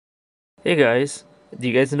Hey guys, do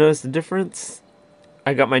you guys notice the difference?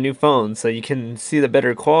 I got my new phone so you can see the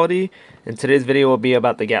better quality, and today's video will be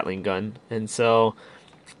about the Gatling gun. And so,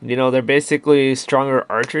 they're basically stronger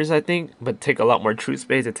archers, I think, but take a lot more troop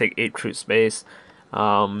space. They take 8 troop space.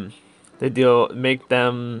 Um, they make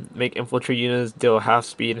infantry units deal half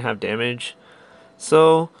speed and half damage.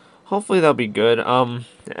 So, hopefully that'll be good.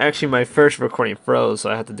 Actually my first recording froze,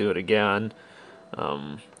 so I had to do it again.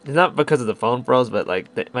 It's not because of the phone froze, but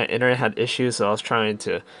like my internet had issues, so I was trying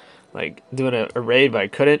to like do a raid, but I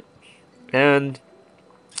couldn't. And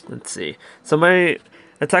let's see. So my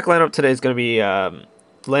attack lineup today is going to be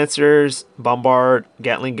Lancers, Bombard,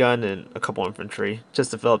 Gatling gun, and a couple infantry, just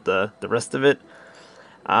to fill up the rest of it.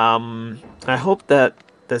 I hope that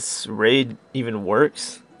this raid even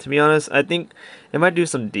works. To be honest, I think it might do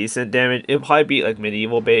some decent damage. It'll probably be like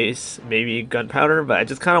medieval base, maybe gunpowder, but I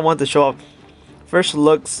just kind of want to show off first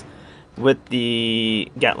looks with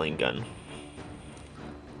the Gatling gun.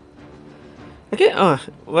 Okay,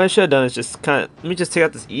 what I should have done is just let me just take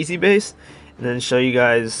out this easy base and then show you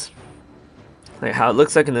guys like how it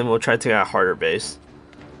looks like, and then we'll try to take out a harder base.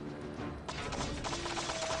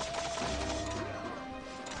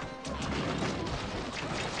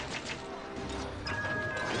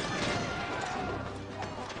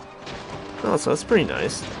 Oh, so that's pretty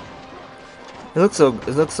nice. It looks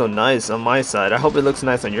so nice on my side. I hope it looks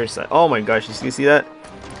nice on your side. Oh my gosh, you see that?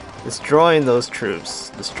 Destroying those troops,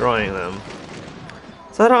 destroying them.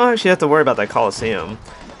 So I don't actually have to worry about that Coliseum.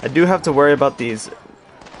 I do have to worry about these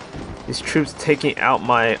troops taking out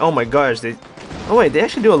my. Oh my gosh, oh wait, they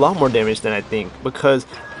actually do a lot more damage than I think, because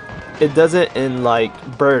it does it in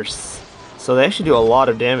like bursts. So they actually do a lot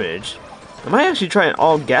of damage. I might actually try an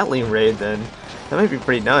all Gatling raid then. That might be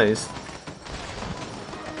pretty nice.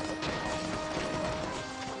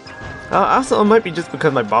 Also, it might be just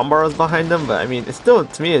because my Bombard was behind them, but I mean, it's still,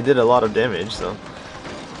 to me, it did a lot of damage, so.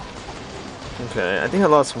 Okay, I think I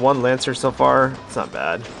lost one Lancer so far. It's not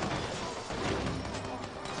bad.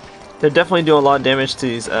 They're definitely doing a lot of damage to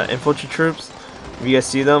these infantry troops. If you guys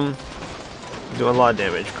see them, doing a lot of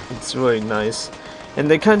damage. It's really nice.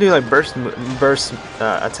 And they kind of do like burst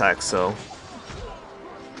attacks, so.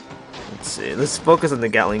 Let's see. Let's focus on the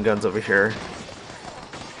Gatling guns over here.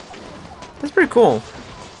 That's pretty cool.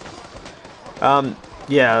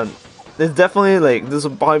 Yeah, it's definitely like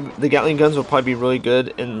the Gatling guns will probably be really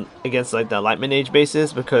good in against like the Enlightenment Age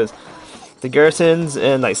bases, because the garrisons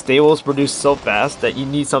and like stables produce so fast that you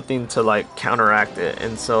need something to like counteract it,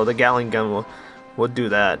 and so the Gatling gun will do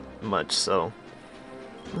that much. So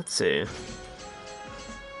let's see.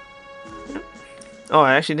 Oh,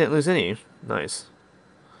 I actually didn't lose any. Nice.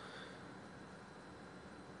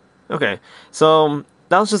 Okay, so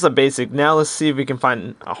that was just a basic. Now let's see if we can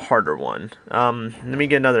find a harder one. Let me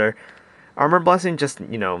get another armor blessing, just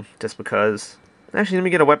just because. Actually, let me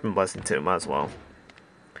get a weapon blessing too. Might as well.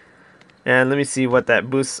 And let me see what that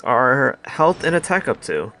boosts our health and attack up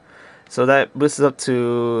to. So that boosts up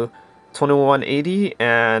to 2180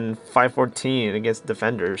 and 514 against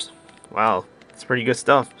defenders. Wow, that's pretty good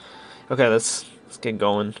stuff. Okay, let's get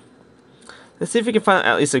going. Let's see if we can find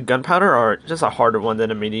at least a gunpowder or just a harder one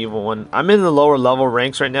than a medieval one. I'm in the lower level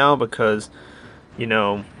ranks right now because,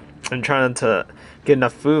 I'm trying to get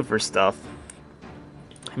enough food for stuff.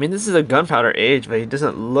 I mean, this is a gunpowder age, but it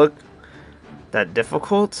doesn't look that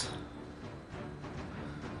difficult.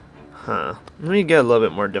 Huh. Let me get a little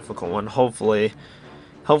bit more difficult one, hopefully.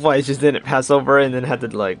 Hopefully I just didn't pass over and then had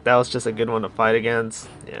to, like, that was just a good one to fight against.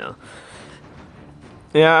 Yeah.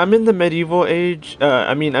 Yeah, I'm in the medieval age.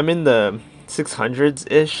 I'm in the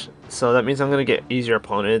 600s-ish, so that means I'm gonna get easier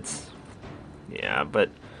opponents. Yeah, but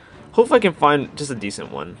hopefully I can find just a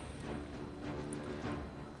decent one.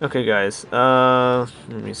 Okay, guys. Let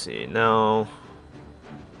me see. Now,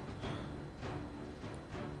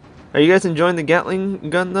 are you guys enjoying the Gatling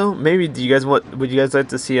gun though? Maybe would you guys like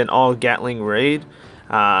to see an all Gatling raid?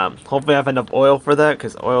 Hopefully I have enough oil for that,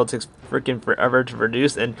 because oil takes freaking forever to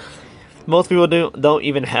produce, and most people don't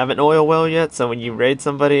even have an oil well yet. So when you raid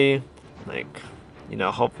somebody, like,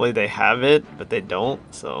 hopefully they have it, but they don't.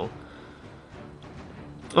 So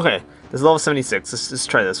okay, this is level 76. Let's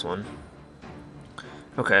try this one.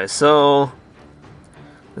 Okay, so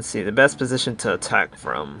let's see the best position to attack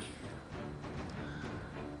from.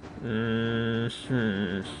 I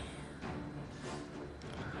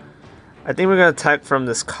think we're gonna attack from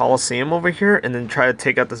this Coliseum over here, and then try to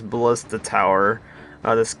take out this ballista tower,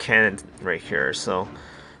 this cannon right here. So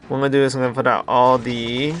what I'm gonna do is I'm gonna put out all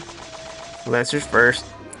the Lancers first,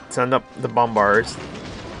 send up the Bombards,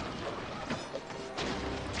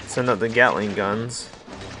 send up the Gatling guns,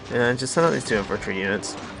 and just send out these 2 infantry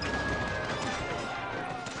units.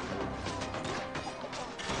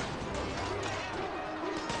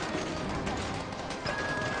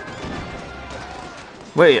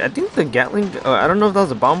 Wait, I think the Gatling... I don't know if that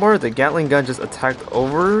was a bombard or the Gatling gun just attacked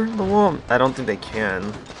over the wall. I don't think they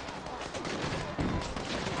can.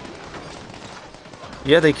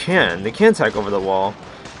 Yeah, they can. They can attack over the wall.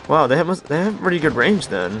 Wow, they have pretty good range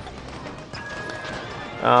then.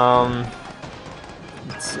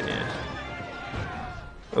 Let's see.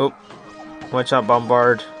 Oh, watch out,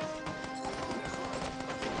 bombard.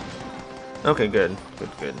 Okay, good.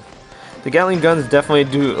 The Gatling guns definitely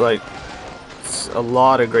do like a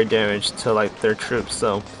lot of great damage to like their troops,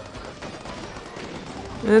 so,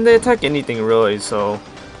 and they attack anything really, so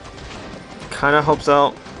kind of helps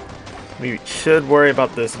out. We should worry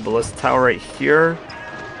about this ballista tower right here.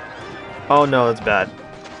 Oh no, it's bad.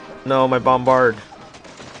 No, my bombard.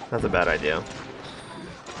 That's a bad idea.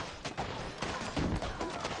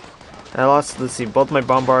 I lost, let's see, both my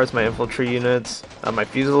bombards, my infantry units, my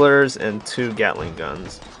fusiliers, and 2 Gatling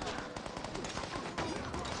guns.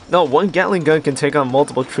 No, 1 Gatling gun can take on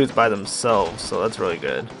multiple troops by themselves, so that's really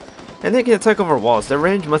good. And they can attack over walls. Their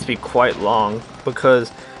range must be quite long,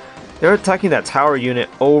 because they're attacking that tower unit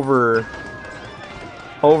over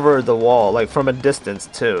the wall, like from a distance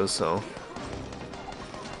too, so.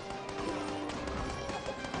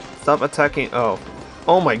 Stop attacking. Oh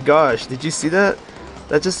my gosh, did you see that?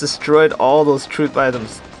 That just destroyed all those troops by them,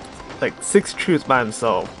 like 6 troops by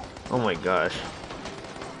himself. Oh my gosh.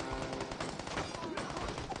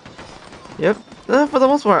 Yep. For the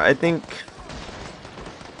most part, I think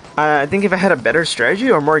if I had a better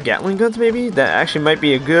strategy or more Gatling guns, maybe that actually might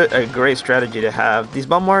be a great strategy to have. These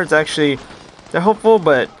bombards actually, they're helpful,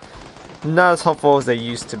 but not as helpful as they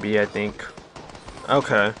used to be, I think.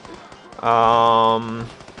 Okay.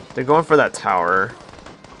 They're going for that tower.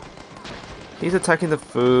 He's attacking the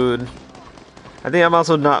food. I think I'm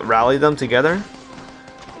also not rally them together.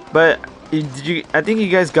 But I think you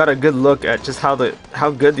guys got a good look at just how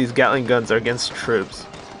good these Gatling guns are against troops.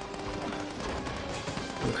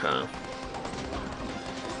 Okay.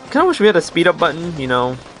 Kinda wish we had a speed up button, you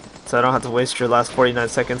know, so I don't have to waste your last 49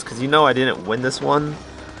 seconds, because you know I didn't win this one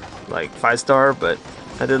like 5-star, but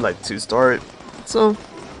I did like 2-star it, so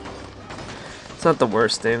it's not the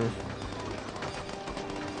worst thing.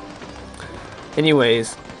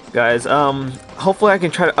 Anyways, guys, hopefully I can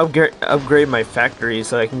try to upgrade my factory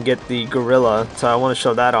so I can get the gorilla, so I want to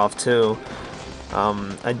show that off too.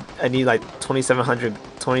 I need like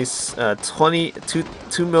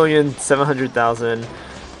 2,700,000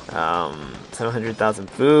 700,000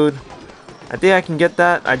 food. I think I can get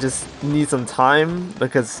that. I just need some time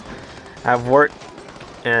because I have work,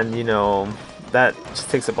 and you know that just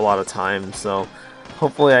takes up a lot of time. So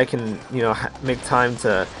hopefully I can, you know, make time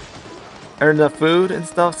to earn enough food and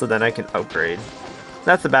stuff so then I can upgrade.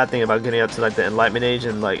 That's the bad thing about getting up to like the Enlightenment Age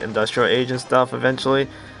and like Industrial Age and stuff eventually.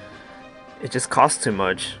 It just costs too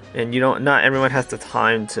much, and not everyone has the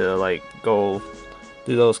time to like go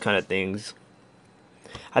do those kind of things.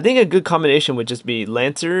 I think a good combination would just be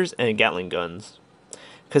Lancers and Gatling guns,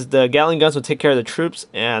 because the Gatling guns would take care of the troops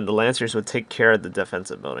and the Lancers would take care of the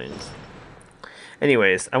defensive buildings.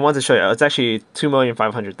 Anyways, I wanted to show you, it's actually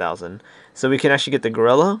 2,500,000, so we can actually get the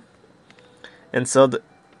gorilla. And so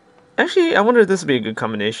actually I wonder if this would be a good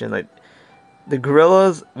combination, like the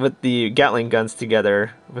gorillas with the Gatling guns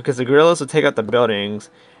together, because the gorillas would take out the buildings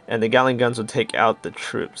and the Gatling guns would take out the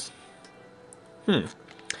troops.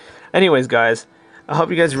 Anyways, guys, I hope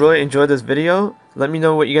you guys really enjoyed this video. Let me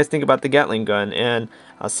know what you guys think about the Gatling gun, and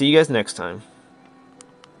I'll see you guys next time.